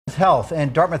Health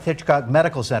and Dartmouth Hitchcock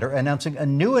Medical Center announcing a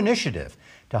new initiative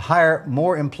to hire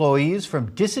more employees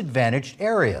from disadvantaged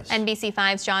areas.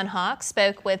 NBC5's John Hawks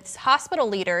spoke with hospital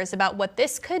leaders about what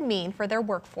this could mean for their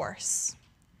workforce.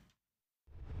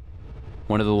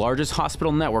 One of the largest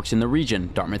hospital networks in the region,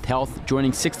 Dartmouth Health,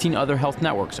 joining 16 other health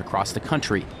networks across the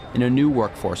country in a new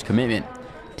workforce commitment.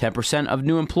 10% of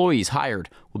new employees hired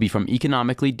will be from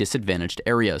economically disadvantaged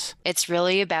areas. It's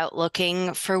really about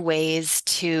looking for ways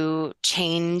to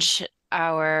change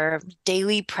our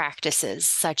daily practices,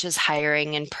 such as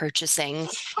hiring and purchasing,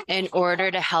 in order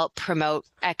to help promote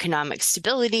economic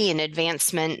stability and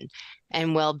advancement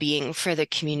and well-being for the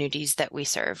communities that we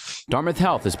serve. Dartmouth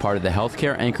Health is part of the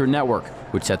Healthcare Anchor Network,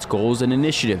 which sets goals and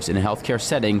initiatives in healthcare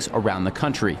settings around the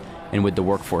country. And with the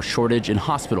workforce shortage in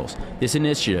hospitals, this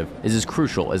initiative is as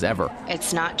crucial as ever.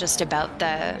 It's not just about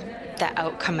the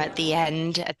outcome at the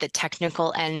end, at the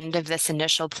technical end of this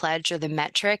initial pledge or the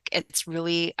metric. It's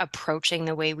really approaching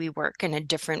the way we work in a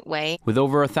different way. With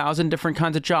over 1,000 different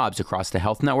kinds of jobs across the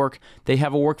health network, they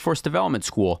have a workforce development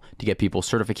school to get people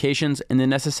certifications and the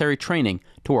necessary training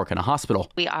to work in a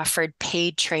hospital. We offered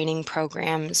paid training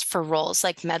programs for roles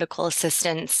like medical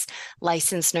assistants,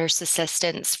 licensed nurse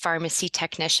assistants, pharmacy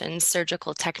technicians,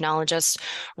 surgical technologists,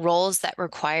 roles that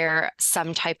require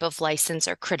some type of license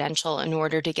or credential in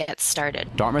order to get started.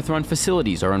 Dartmouth-run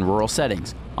facilities are in rural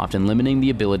settings, often limiting the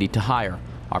ability to hire,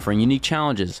 offering unique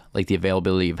challenges like the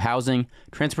availability of housing,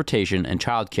 transportation, and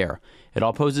childcare. It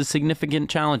all poses significant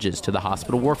challenges to the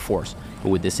hospital workforce, but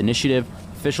with this initiative,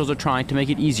 officials are trying to make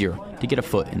it easier to get a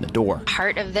foot in the door.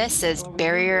 Part of this is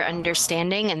barrier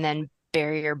understanding and then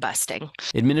barrier busting.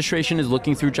 Administration is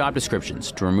looking through job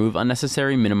descriptions to remove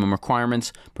unnecessary minimum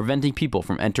requirements, preventing people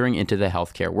from entering into the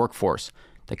healthcare workforce.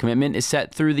 The commitment is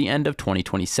set through the end of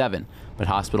 2027, but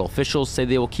hospital officials say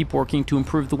they will keep working to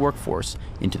improve the workforce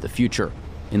into the future.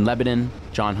 In Lebanon,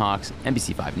 John Hawks,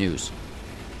 NBC5 News.